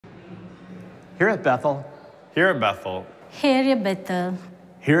Here at Bethel. Here at Bethel. Here at Bethel.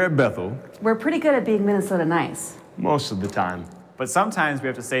 Here at Bethel. We're pretty good at being Minnesota nice. Most of the time. But sometimes we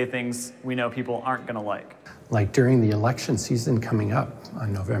have to say things we know people aren't going to like. Like during the election season coming up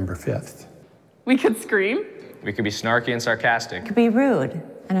on November 5th. We could scream. We could be snarky and sarcastic. It could be rude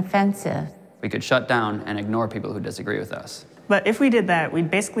and offensive. We could shut down and ignore people who disagree with us. But if we did that,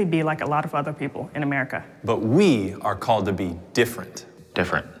 we'd basically be like a lot of other people in America. But we are called to be different.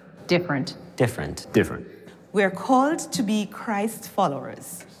 Different. Different. Different. Different. We're called to be Christ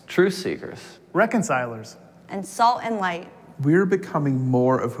followers. Truth seekers. Reconcilers. And salt and light. We're becoming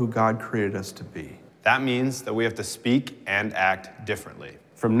more of who God created us to be. That means that we have to speak and act differently.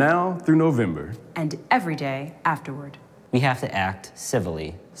 From now through November. And every day afterward. We have to act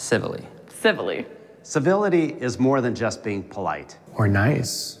civilly. Civilly. Civilly. Civility is more than just being polite. Or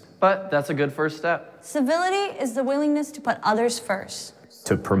nice. But that's a good first step. Civility is the willingness to put others first.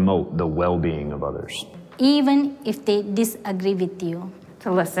 To promote the well-being of others. Even if they disagree with you.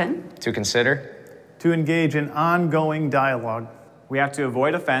 To listen. To consider. To engage in ongoing dialogue. We have to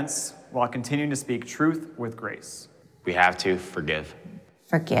avoid offense while continuing to speak truth with grace. We have to forgive.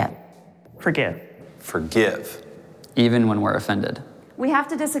 Forgive. Forgive. Forgive. Even when we're offended. We have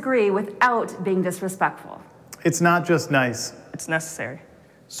to disagree without being disrespectful. It's not just nice. It's necessary.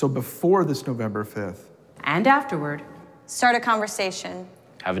 So before this November 5th. And afterward. Start a conversation.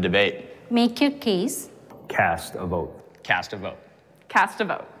 Have a debate. Make your case. Cast a vote. Cast a vote. Cast a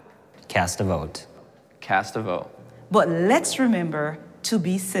vote. Cast a vote. Cast a vote. But let's remember to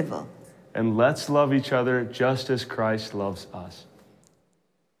be civil. And let's love each other just as Christ loves us.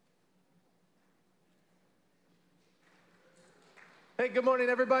 Hey, good morning,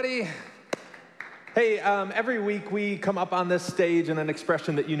 everybody. Hey, every week we come up on this stage, and an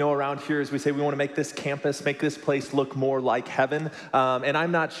expression that you know around here is we say we want to make this campus, make this place look more like heaven. And I'm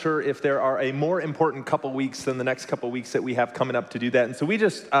not sure if there are a more important couple weeks than the next couple weeks that we have coming up to do that. And so we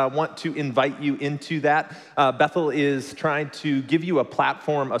just want to invite you into that. Bethel is trying to give you a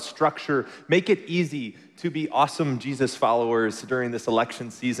platform, a structure, make it easy to be awesome Jesus followers during this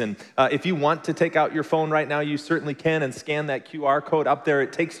election season. If you want to take out your phone right now, you certainly can and scan that QR code up there.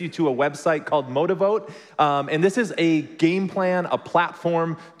 It takes you to a website called Motivote. And this is a game plan, a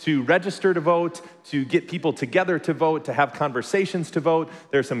platform to register to vote, to get people together to vote, to have conversations to vote.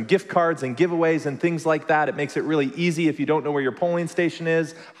 There's some gift cards and giveaways and things like that. It makes it really easy if you don't know where your polling station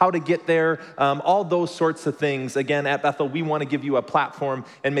is, how to get there, all those sorts of things. Again, at Bethel, we want to give you a platform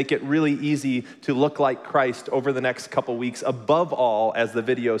and make it really easy to look like Christ over the next couple weeks. Above all, as the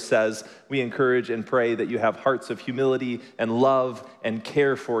video says, we encourage and pray that you have hearts of humility and love and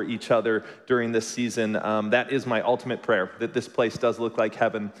care for each other during this season. That is my ultimate prayer, that this place does look like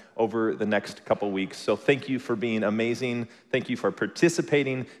heaven over the next couple weeks. So thank you for being amazing. Thank you for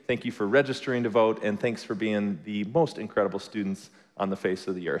participating. Thank you for registering to vote. And thanks for being the most incredible students on the face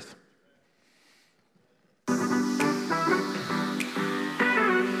of the earth.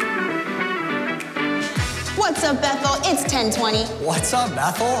 What's up, Bethel? It's 10:20. What's up,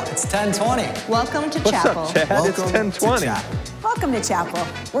 Bethel? It's 10:20. Welcome to What's chapel. up, Chad? It's 10:20. Welcome to chapel.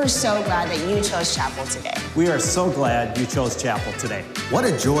 We're so glad that you chose chapel today. We are so glad you chose chapel today. What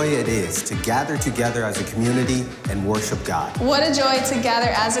a joy it is to gather together as a community and worship God. What a joy to gather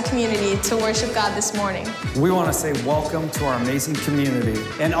as a community to worship God this morning. We want to say welcome to our amazing community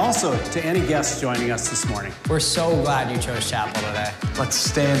and also to any guests joining us this morning. We're so glad you chose chapel today. Let's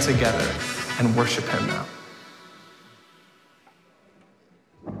stand together and worship him now.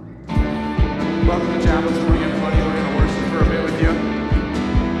 Welcome to chapel this morning, everybody. We're going to worship for a bit with you.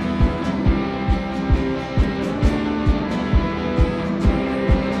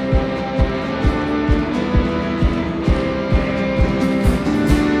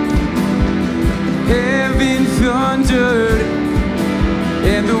 Heaven thundered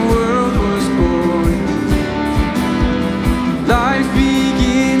and the world was born. Life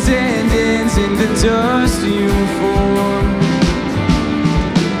begins and ends in the dust you form.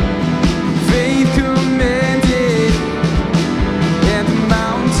 Faith commanded and the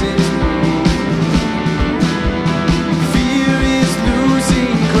mountains move. Fear is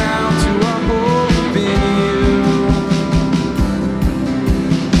losing ground to our hope in you.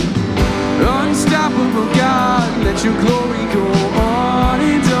 Unstoppable God, let your glory go on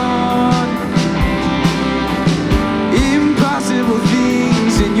and on. Impossible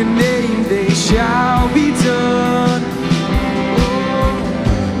things in your name, they shall be done.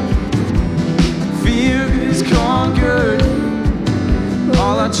 Fear is conquered,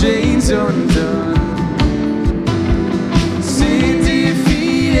 all our chains undone. Sin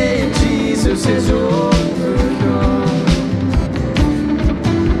defeated, Jesus has overcome.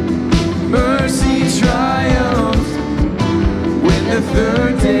 Mercy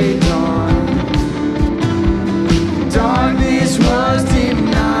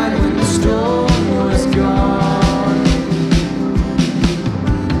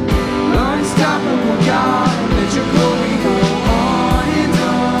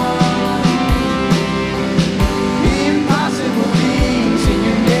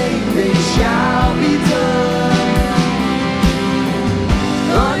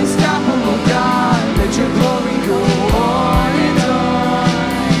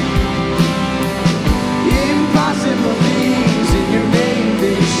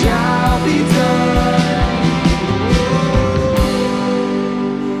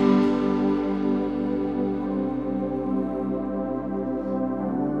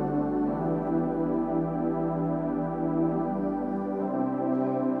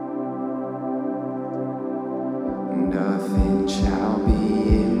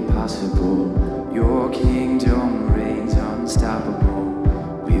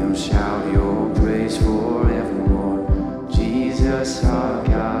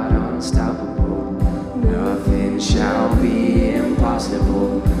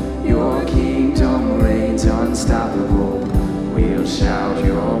shout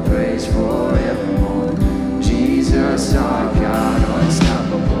your praise forevermore. Jesus, our God,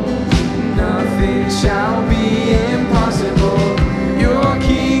 unstoppable. Nothing shall be impossible. Your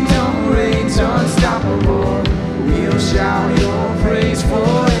kingdom reigns unstoppable. We'll shout your praise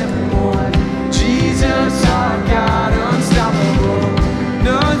forevermore. Jesus, our God, unstoppable.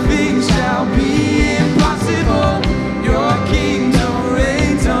 Nothing shall be impossible. Your kingdom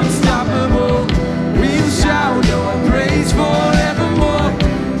reigns unstoppable. We'll shout your praise forevermore.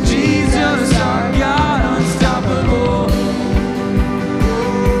 Jesus, our God, unstoppable.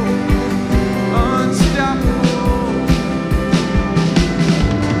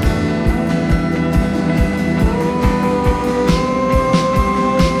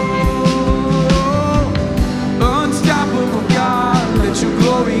 Unstoppable God, let your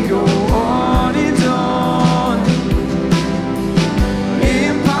glory go on and on.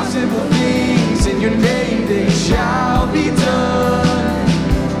 Impossible things in your name, they shall be done.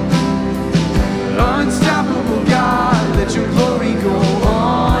 Unstoppable God, let your glory go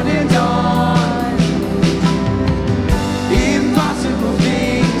on and on. Impossible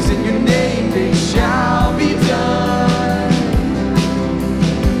things in your name, they shall be done.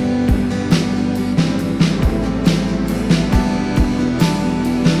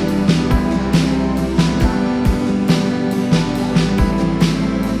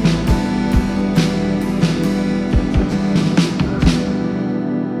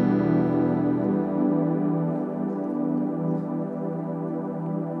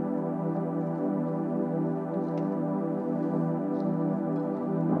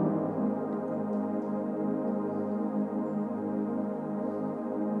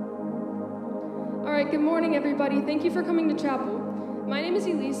 Good morning, everybody. Thank you for coming to chapel. My name is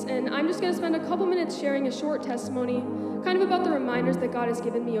Elise, and I'm just going to spend a couple minutes sharing a short testimony, kind of about the reminders that God has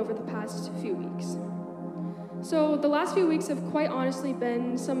given me over the past few weeks. So the last few weeks have quite honestly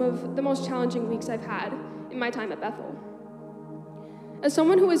been some of the most challenging weeks I've had in my time at Bethel. As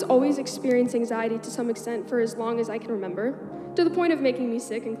someone who has always experienced anxiety to some extent for as long as I can remember, to the point of making me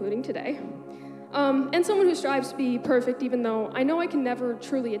sick, including today, and someone who strives to be perfect even though I know I can never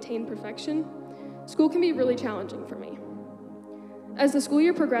truly attain perfection, school can be really challenging for me. As the school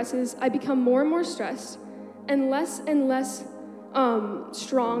year progresses, I become more and more stressed and less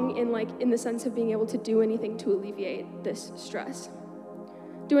strong in the sense of being able to do anything to alleviate this stress.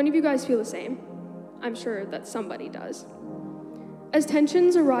 Do any of you guys feel the same? I'm sure that somebody does. As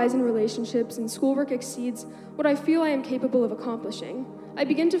tensions arise in relationships and schoolwork exceeds what I feel I am capable of accomplishing, I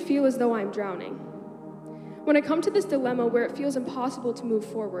begin to feel as though I'm drowning. When I come to this dilemma where it feels impossible to move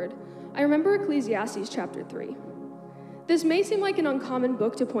forward, I remember Ecclesiastes chapter 3. This may seem like an uncommon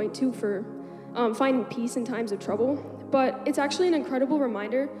book to point to for finding peace in times of trouble, but it's actually an incredible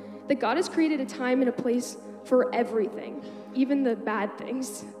reminder that God has created a time and a place for everything, even the bad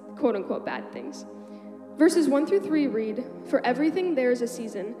things, quote unquote bad things. Verses 1 through 3 read, "For everything there is a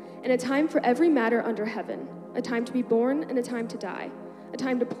season, and a time for every matter under heaven, a time to be born and a time to die, a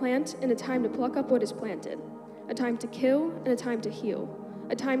time to plant and a time to pluck up what is planted, a time to kill and a time to heal,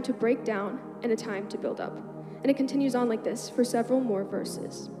 a time to break down and a time to build up." And it continues on like this for several more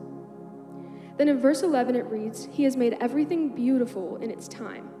verses. Then in verse 11 it reads, "He has made everything beautiful in its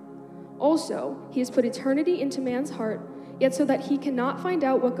time. Also, he has put eternity into man's heart, yet so that he cannot find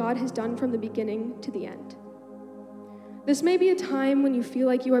out what God has done from the beginning to the end." This may be a time when you feel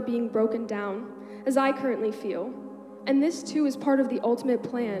like you are being broken down, as I currently feel, and this too is part of the ultimate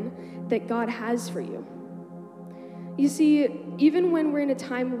plan that God has for you. You see, even when we're in a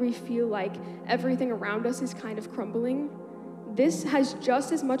time where we feel like everything around us is kind of crumbling, this has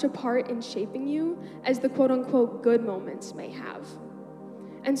just as much a part in shaping you as the quote-unquote good moments may have.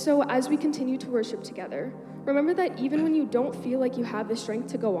 And so as we continue to worship together, remember that even when you don't feel like you have the strength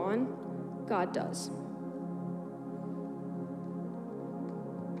to go on, God does.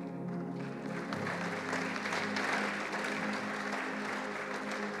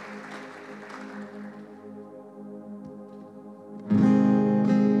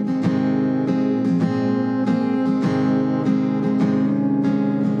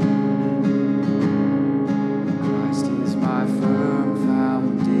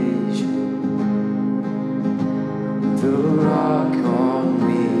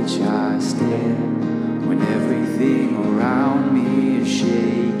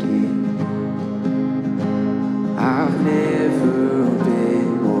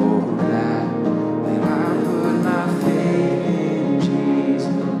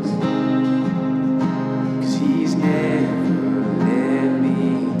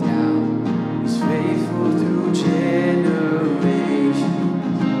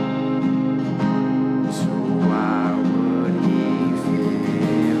 So why would he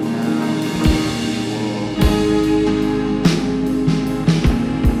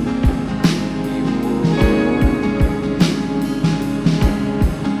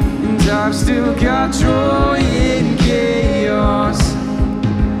I've still got joy in chaos.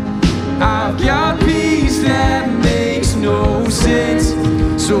 I've got peace that makes no sense,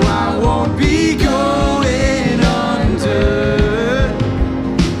 so I won't be going under.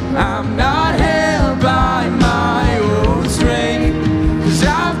 I'm not held by my own strength, 'cause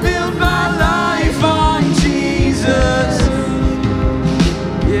I've built my life on Jesus.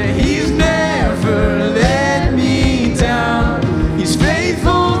 Yeah, he's never let me down. He's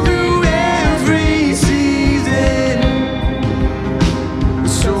faithful through every season.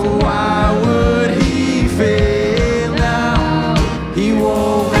 So why would he fail now? He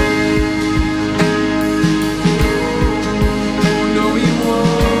won't. No, he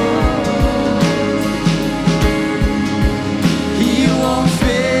won't. He won't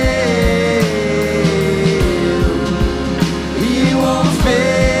fail. He won't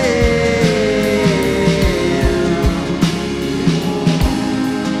fail.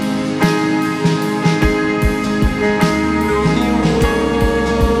 No, he won't.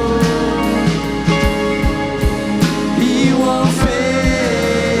 He won't fail.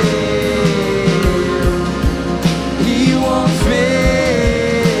 He won't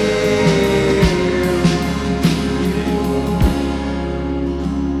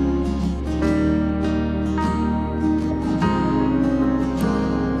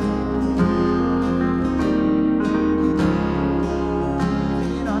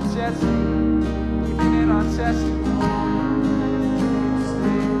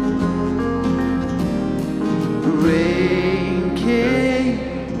Rain came,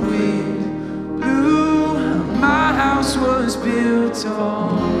 wind blew. My house was built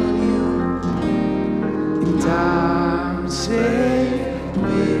on you, and I'm safe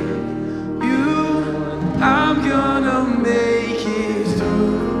with you. I'm gonna make it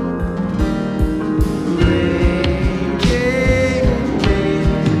through. Rain came, wind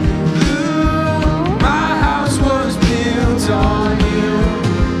blew. My house was built on you,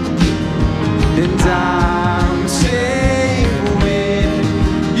 and I'm safe with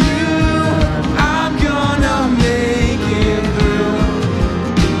you. I'm gonna make it through.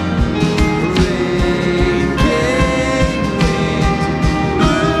 Rain came, wind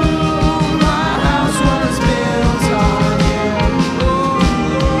blew. My house was built on you. Oh,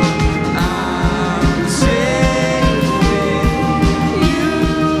 I'm safe with you.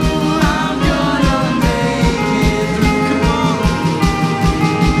 I'm gonna make it through. Come on.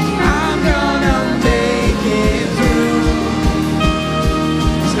 I'm gonna make it through.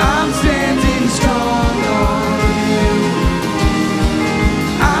 'Cause I'm standing strong on you.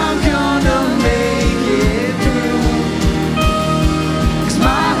 I'm gonna make it through. 'Cause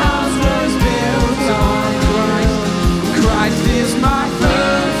my house was built on Christ. Christ is my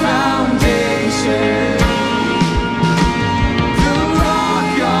firm foundation, the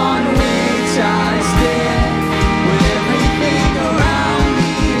rock on which I stand. When everything around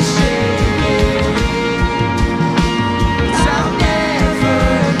me is shaking, 'cause I've never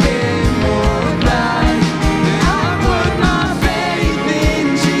been more glad that I put my faith in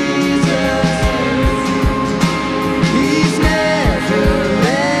Jesus. He's never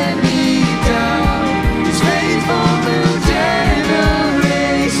let me down. He's faithful through generations.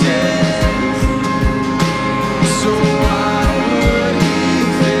 So why would he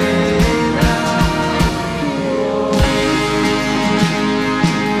fail now?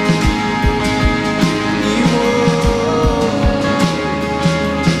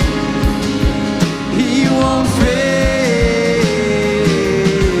 He won't fail.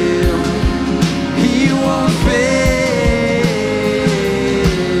 He won't fail.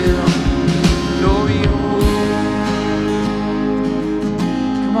 No, he won't.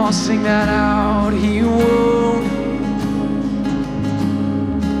 Come on, sing that out. He won't.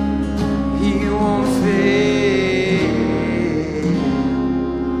 He won't fail.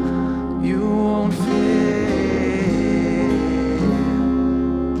 You won't fail.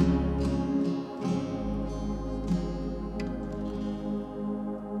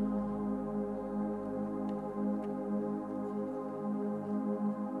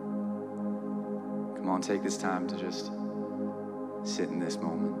 Come on, take this time to just sit in this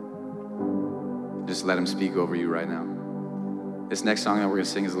moment. Just let him speak over you right now. This next song that we're gonna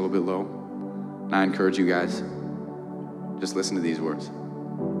sing is a little bit low, and I encourage you guys, just listen to these words.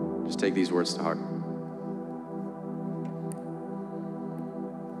 Just take these words to heart.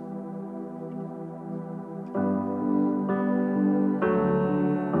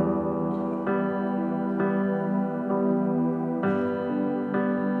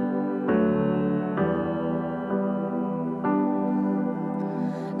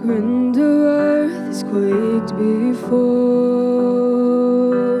 When the earth is quaked before,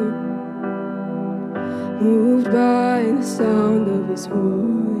 moved by the sound of his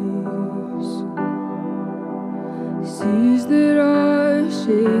voice. Seas that are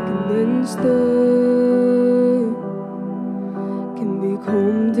shaken and stirred can be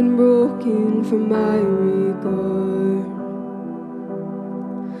calmed and broken from my regard.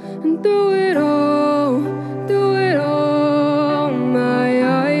 And through it all, my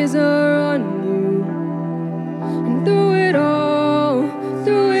eyes are on you. And through it all,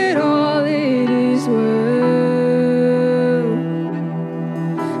 it is well.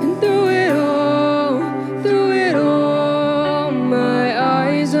 And through it all, my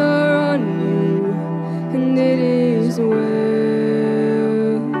eyes are on you. And it is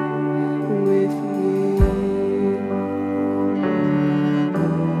well with me.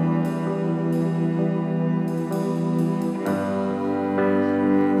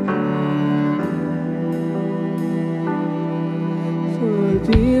 Far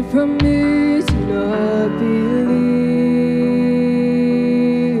be it from me to not believe,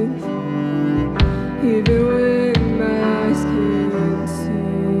 even when my eyes can't see.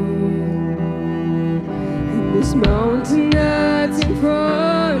 And this mountain that's in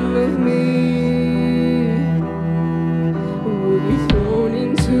front of me will be thrown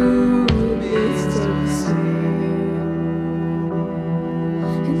into the midst of the sea.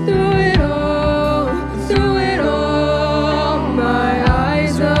 And through it all, my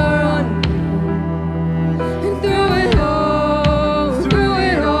eyes are on you. And through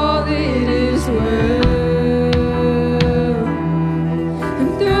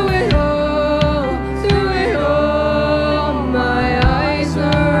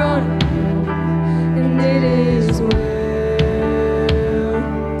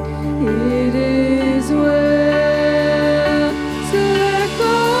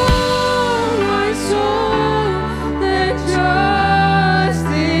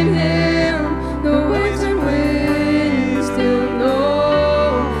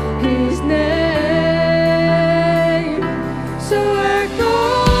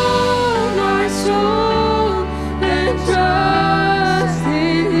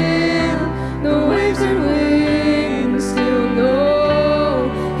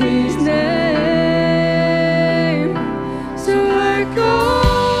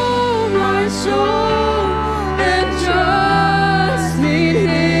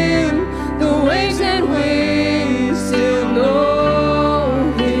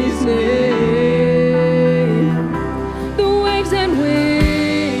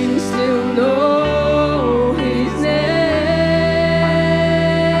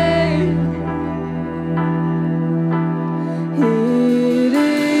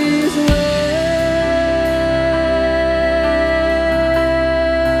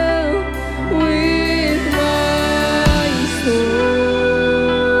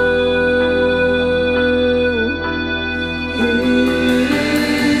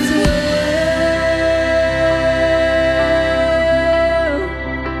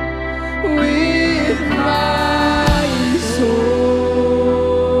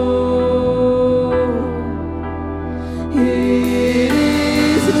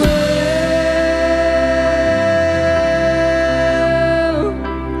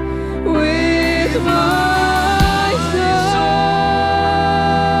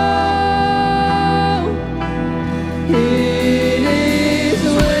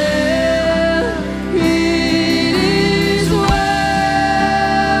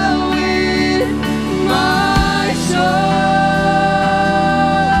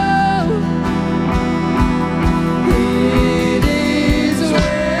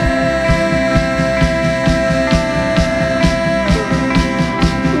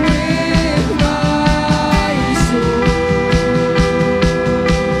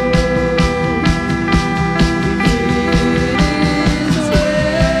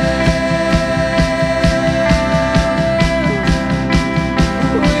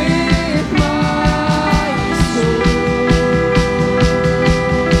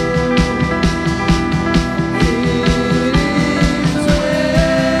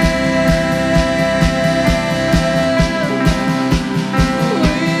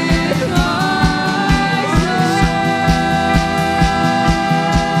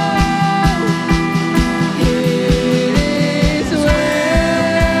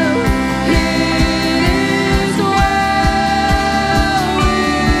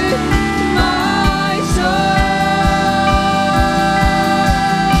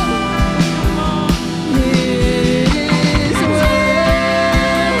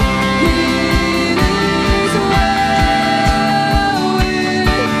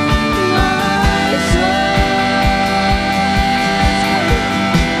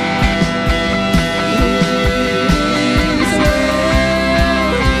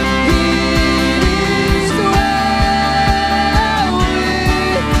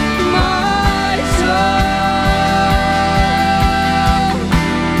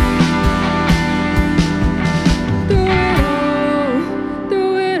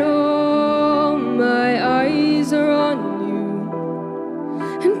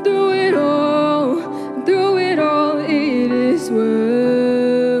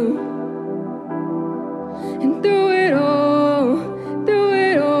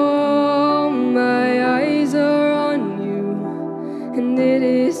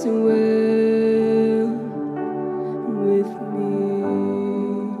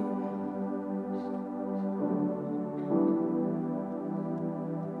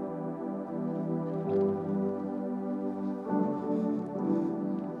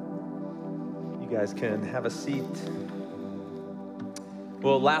guys can have a seat.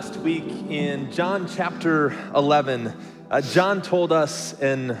 Well, last week in John chapter 11, John told us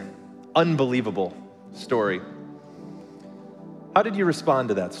an unbelievable story. How did you respond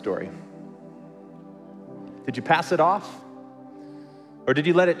to that story? Did you pass it off? Or did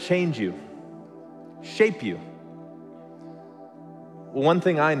you let it change you, shape you? Well, one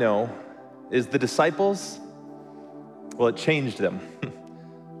thing I know is the disciples, well, it changed them.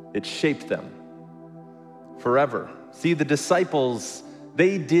 It shaped them forever. See, the disciples,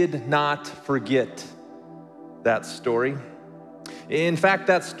 they did not forget that story. In fact,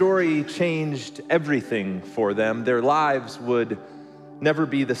 that story changed everything for them. Their lives would never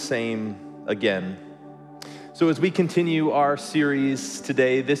be the same again. So as we continue our series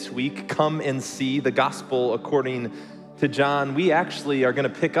today, this week, Come and See the Gospel According to John, we actually are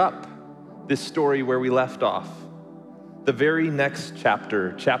going to pick up this story where we left off. The very next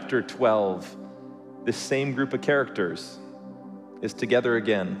chapter, chapter 12, this same group of characters is together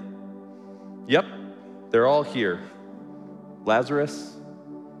again. Yep, they're all here. Lazarus,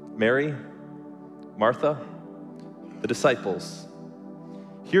 Mary, Martha, the disciples.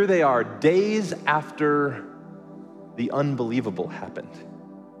 Here they are, days after the unbelievable happened.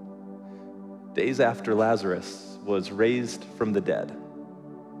 Days after Lazarus was raised from the dead.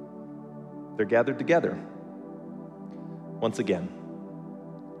 They're gathered together once again.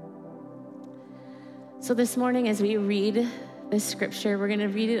 So this morning, as we read this scripture, we're going to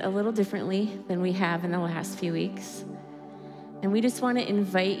read it a little differently than we have in the last few weeks. And we just want to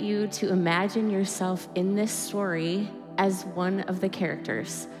invite you to imagine yourself in this story as one of the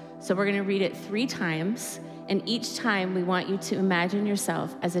characters. So we're going to read it 3 times, and each time we want you to imagine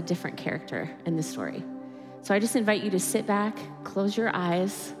yourself as a different character in the story. So I just invite you to sit back, close your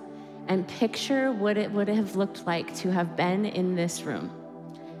eyes, and picture what it would have looked like to have been in this room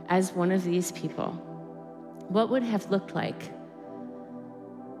as one of these people. What would have looked like?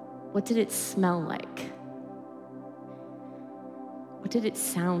 What did it smell like? What did it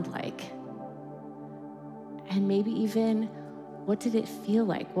sound like? And maybe even, what did it feel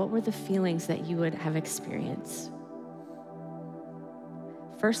like? What were the feelings that you would have experienced?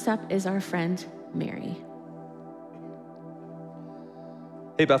 First up is our friend, Mary.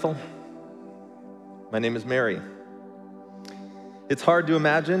 Hey, Bethel. My name is Mary. It's hard to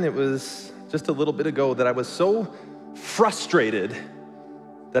imagine. It was just a little bit ago that I was so frustrated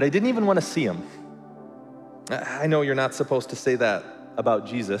that I didn't even want to see him. I know you're not supposed to say that about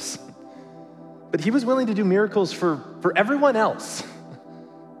Jesus, but he was willing to do miracles for everyone else.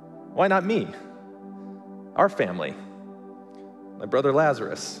 Why not me? Our family. My brother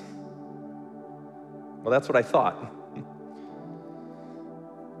Lazarus. Well, that's what I thought.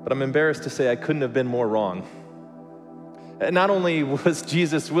 But I'm embarrassed to say I couldn't have been more wrong. And not only was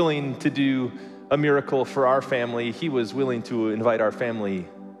Jesus willing to do a miracle for our family, he was willing to invite our family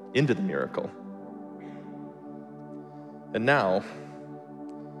into the miracle. And now,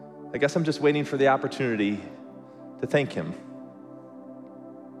 I guess I'm just waiting for the opportunity to thank him.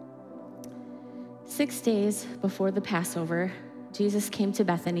 6 days before the Passover, Jesus came to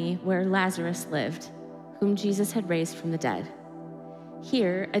Bethany, where Lazarus lived, whom Jesus had raised from the dead.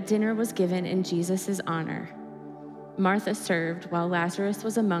 Here, a dinner was given in Jesus' honor. Martha served, while Lazarus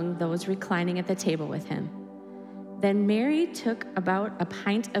was among those reclining at the table with him. Then Mary took about a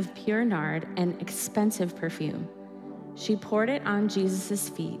pint of pure nard, an expensive perfume. She poured it on Jesus'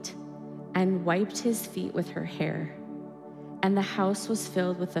 feet and wiped his feet with her hair. And the house was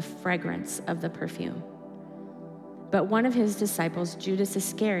filled with the fragrance of the perfume. But one of his disciples, Judas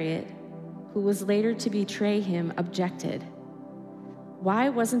Iscariot, who was later to betray him, objected. Why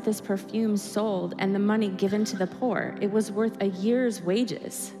wasn't this perfume sold and the money given to the poor? It was worth a year's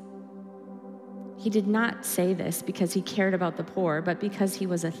wages. He did not say this because he cared about the poor, but because he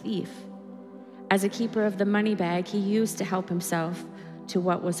was a thief. As a keeper of the money bag, he used to help himself to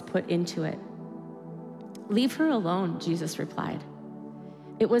what was put into it. Leave her alone, Jesus replied.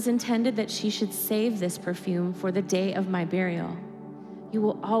 It was intended that she should save this perfume for the day of my burial. You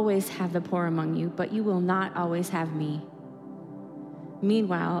will always have the poor among you, but you will not always have me.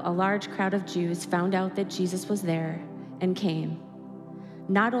 Meanwhile, a large crowd of Jews found out that Jesus was there and came,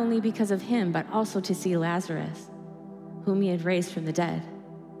 not only because of him, but also to see Lazarus, whom he had raised from the dead.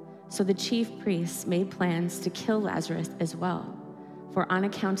 So the chief priests made plans to kill Lazarus as well, for on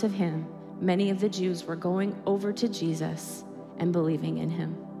account of him, many of the Jews were going over to Jesus and believing in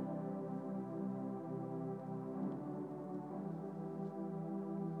him.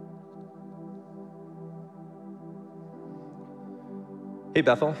 Hey,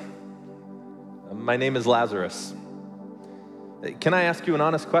 Bethel. My name is Lazarus. Can I ask you an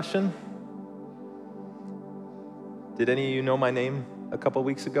honest question? Did any of you know my name a couple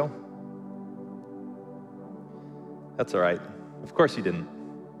weeks ago? That's all right. Of course you didn't.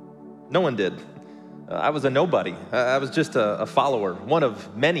 No one did. I was a nobody. I was just a follower, one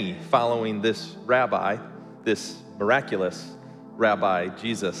of many following this rabbi, this miraculous rabbi,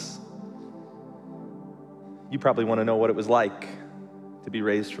 Jesus. You probably want to know what it was like to be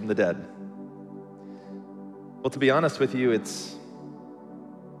raised from the dead. Well, to be honest with you, it's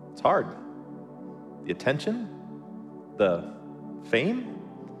hard. The attention, the fame,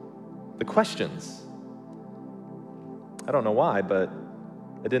 the questions. I don't know why, but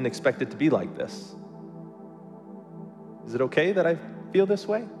I didn't expect it to be like this. Is it okay that I feel this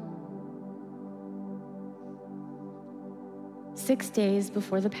way? 6 days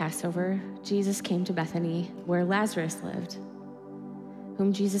before the Passover, Jesus came to Bethany, where Lazarus lived,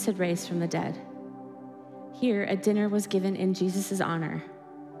 whom Jesus had raised from the dead. Here, a dinner was given in Jesus' honor.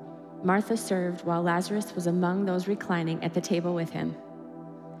 Martha served while Lazarus was among those reclining at the table with him.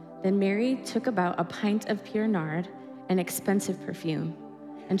 Then Mary took about a pint of pure nard, an expensive perfume,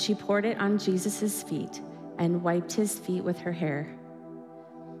 and she poured it on Jesus' feet and wiped his feet with her hair.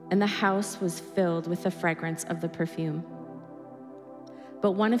 And the house was filled with the fragrance of the perfume.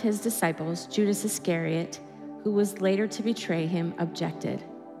 But one of his disciples, Judas Iscariot, who was later to betray him, objected.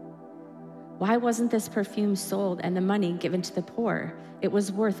 Why wasn't this perfume sold and the money given to the poor? It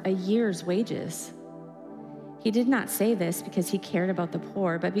was worth a year's wages. He did not say this because he cared about the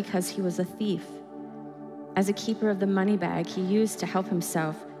poor, but because he was a thief. As a keeper of the money bag, he used to help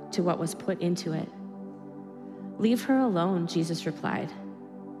himself to what was put into it. Leave her alone, Jesus replied.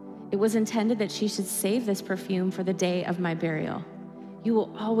 It was intended that she should save this perfume for the day of my burial. You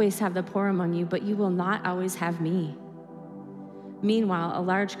will always have the poor among you, but you will not always have me. Meanwhile, a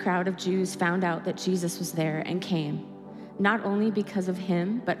large crowd of Jews found out that Jesus was there and came, not only because of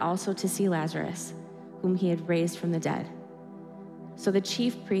him, but also to see Lazarus, whom he had raised from the dead. So the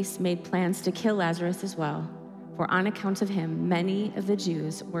chief priests made plans to kill Lazarus as well, for on account of him, many of the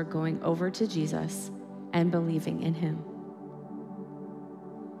Jews were going over to Jesus and believing in him.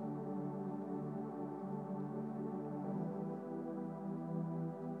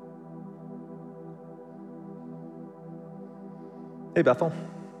 Hey, Bethel.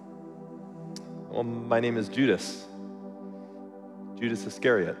 Well, my name is Judas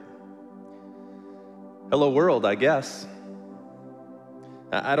Iscariot. Hello, world, I guess.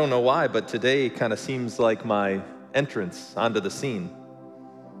 I don't know why, but today kind of seems like my entrance onto the scene.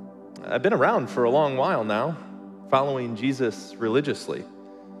 I've been around for a long while now, following Jesus religiously.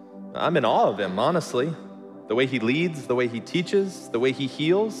 I'm in awe of him, honestly. The way he leads, the way he teaches, the way he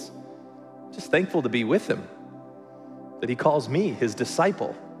heals. Just thankful to be with him, that he calls me his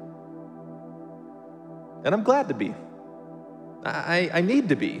disciple. And I'm glad to be. I need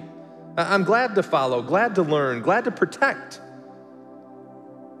to be. I'm glad to follow, glad to learn, glad to protect.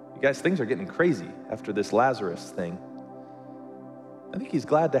 You guys, things are getting crazy after this Lazarus thing. I think he's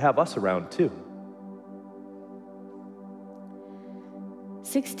glad to have us around too.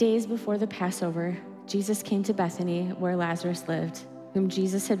 6 days before the Passover, Jesus came to Bethany, where Lazarus lived, whom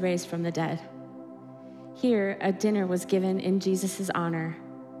Jesus had raised from the dead. Here, a dinner was given in Jesus' honor.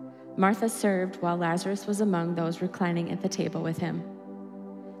 Martha served while Lazarus was among those reclining at the table with him.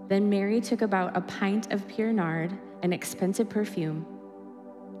 Then Mary took about a pint of pure nard, an expensive perfume.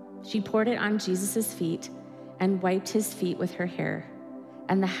 She poured it on Jesus' feet and wiped his feet with her hair,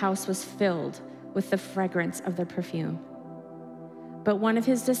 and the house was filled with the fragrance of the perfume. But one of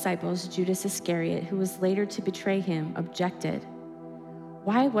his disciples, Judas Iscariot, who was later to betray him, objected.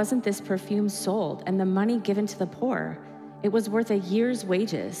 Why wasn't this perfume sold and the money given to the poor? It was worth a year's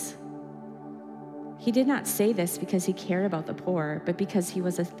wages. He did not say this because he cared about the poor, but because he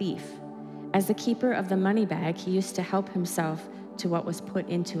was a thief. As the keeper of the money bag, he used to help himself to what was put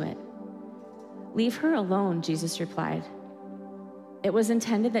into it. Leave her alone, Jesus replied. It was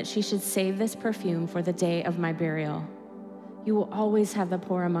intended that she should save this perfume for the day of my burial. You will always have the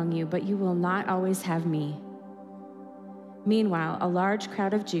poor among you, but you will not always have me. Meanwhile, a large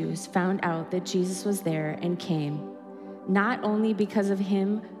crowd of Jews found out that Jesus was there and came, not only because of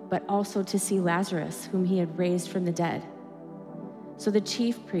him, but also to see Lazarus, whom he had raised from the dead. So the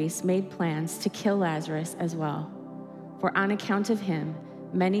chief priests made plans to kill Lazarus as well, for on account of him,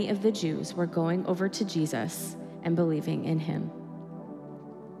 many of the Jews were going over to Jesus and believing in him.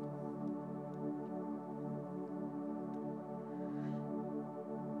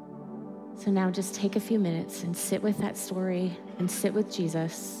 So now just take a few minutes and sit with that story and sit with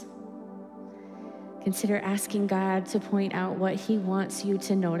Jesus. Consider asking God to point out what he wants you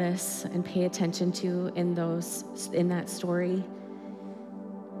to notice and pay attention to in that story.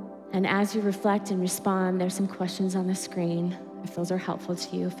 And as you reflect and respond, there's some questions on the screen. If those are helpful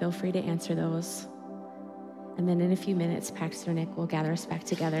to you, feel free to answer those. And then in a few minutes, Pastor Nick will gather us back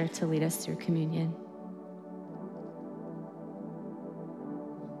together to lead us through communion.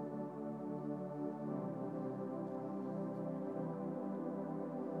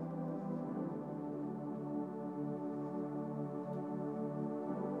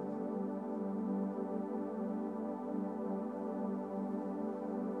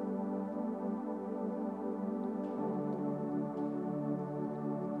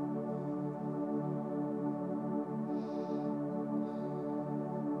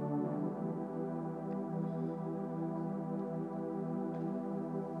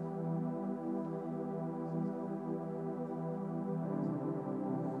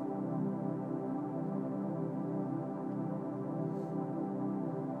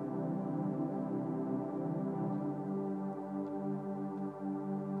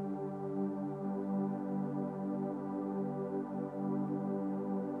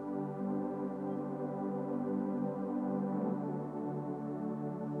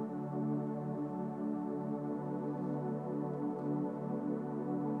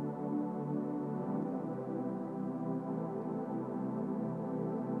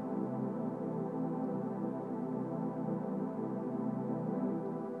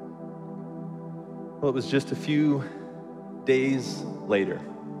 Well, it was just a few days later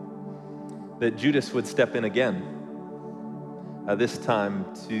that Judas would step in again, this time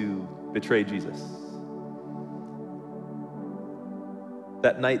to betray Jesus.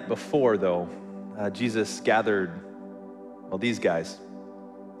 That night before, though, Jesus gathered, these guys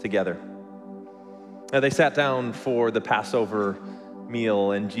together. They sat down for the Passover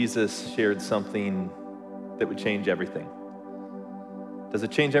meal, and Jesus shared something that would change everything. Does it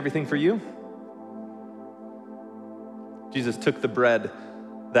change everything for you? Jesus took the bread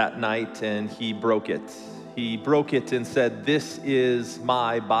that night and he broke it. He broke it and said, "This is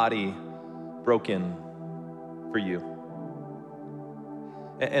my body broken for you."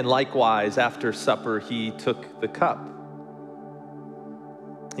 And likewise, after supper, he took the cup.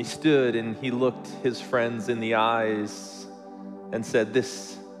 He stood and he looked his friends in the eyes and said,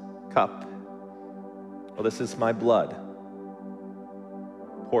 "This cup, this is my blood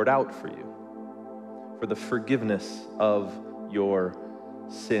poured out for you, for the forgiveness of your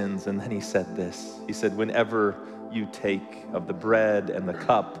sins." And then he said this. He said, "Whenever you take of the bread and the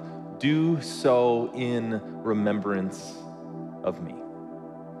cup, do so in remembrance of me."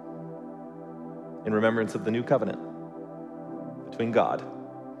 In remembrance of the new covenant between God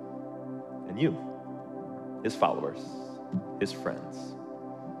and you, his followers, his friends.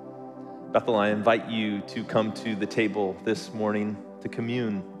 Bethel, I invite you to come to the table this morning to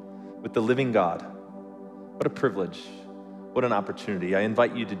commune with the living God. What a privilege, what an opportunity. I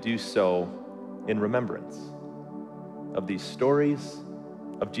invite you to do so in remembrance of these stories,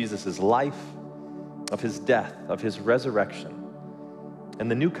 of Jesus' life, of his death, of his resurrection, and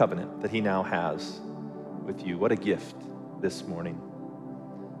the new covenant that he now has with you. What a gift this morning.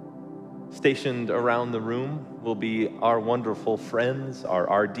 Stationed around the room will be our wonderful friends, our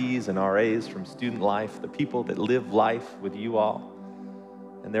RDs and RAs from student life, the people that live life with you all.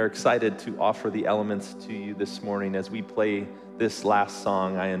 And they're excited to offer the elements to you this morning. As we play this last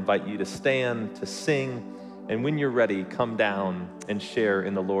song, I invite you to stand, to sing, and when you're ready, come down and share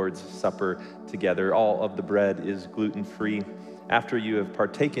in the Lord's Supper together. All of the bread is gluten-free. After you have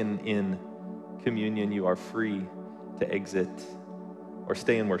partaken in communion, you are free to exit or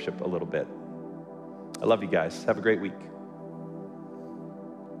stay in worship a little bit. I love you guys. Have a great week.